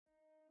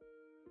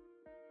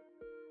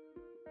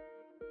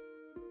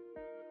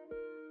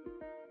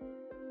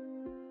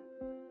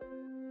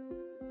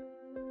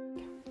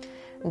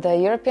The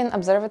European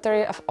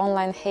Observatory of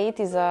Online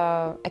Hate is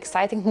an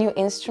exciting new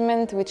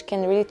instrument which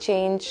can really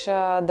change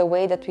the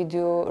way that we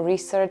do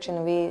research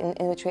and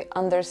in which we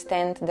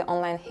understand the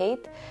online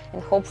hate,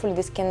 and hopefully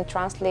this can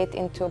translate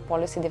into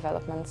policy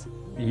developments.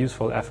 A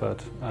useful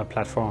effort, a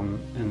platform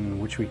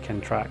on which we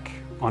can track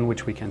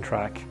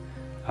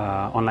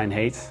online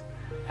hate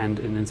and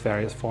in its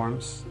various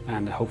forms,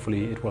 and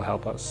hopefully it will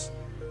help us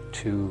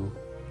to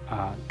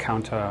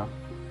counter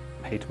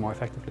hate more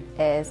effectively.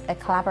 Is a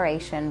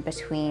collaboration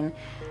between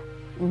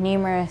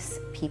numerous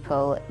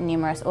people,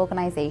 numerous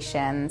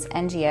organisations,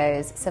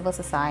 NGOs, civil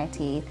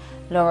society,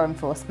 law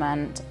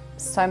enforcement,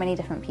 so many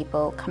different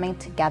people coming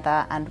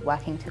together and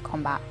working to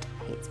combat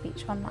hate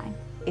speech online.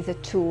 It's a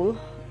tool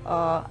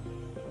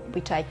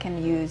which I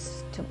can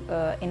use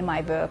in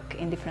my work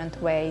in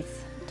different ways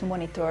to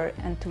monitor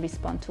and to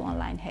respond to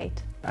online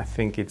hate. I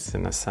think it's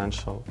an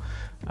essential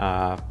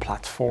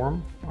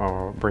platform,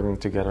 or bringing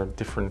together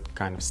different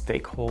kind of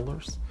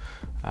stakeholders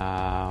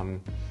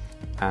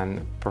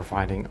and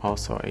providing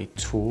also a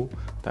tool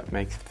that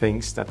makes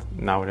things that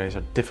nowadays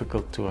are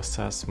difficult to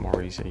assess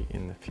more easy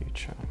in the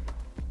future.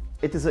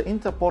 It is an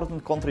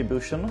important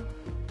contribution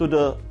to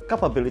the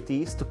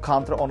capabilities to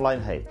counter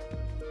online hate.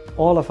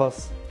 All of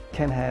us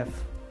can have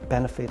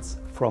benefits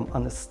from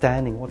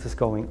understanding what is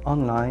going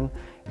online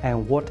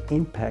and what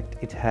impact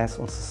it has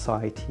on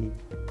society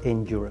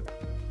in Europe.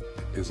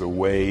 Is a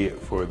way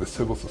for the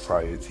civil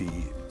society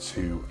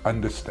to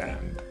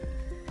understand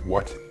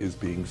what is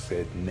being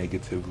said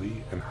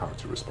negatively and how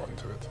to respond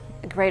to it.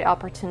 A great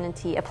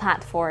opportunity, a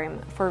platform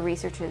for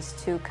researchers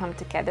to come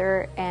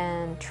together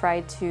and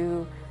try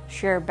to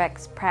share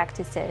best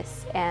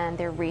practices and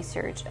their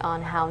research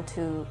on how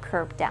to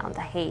curb down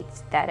the hate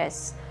that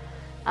is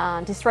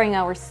destroying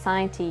our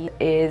society.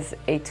 Is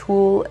a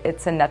tool,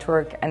 it's a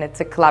network, and it's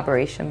a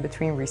collaboration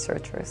between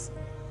researchers.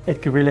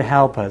 It could really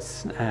help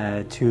us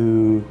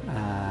to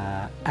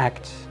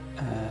act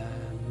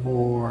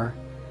more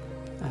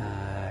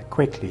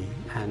quickly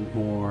and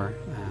more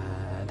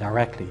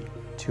directly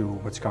to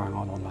what's going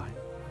on online.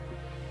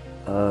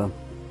 A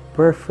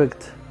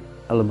perfect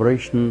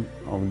elaboration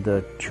of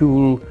the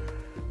tool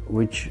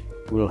which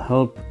will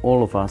help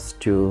all of us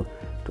to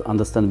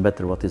understand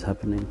better what is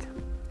happening.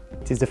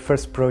 It is the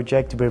first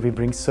project where we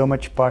bring so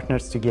much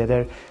partners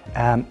together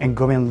and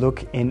go and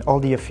look in all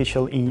the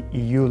official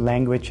EU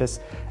languages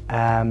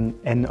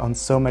and on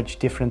so much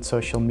different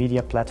social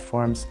media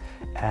platforms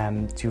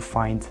to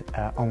find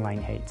online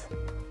hate.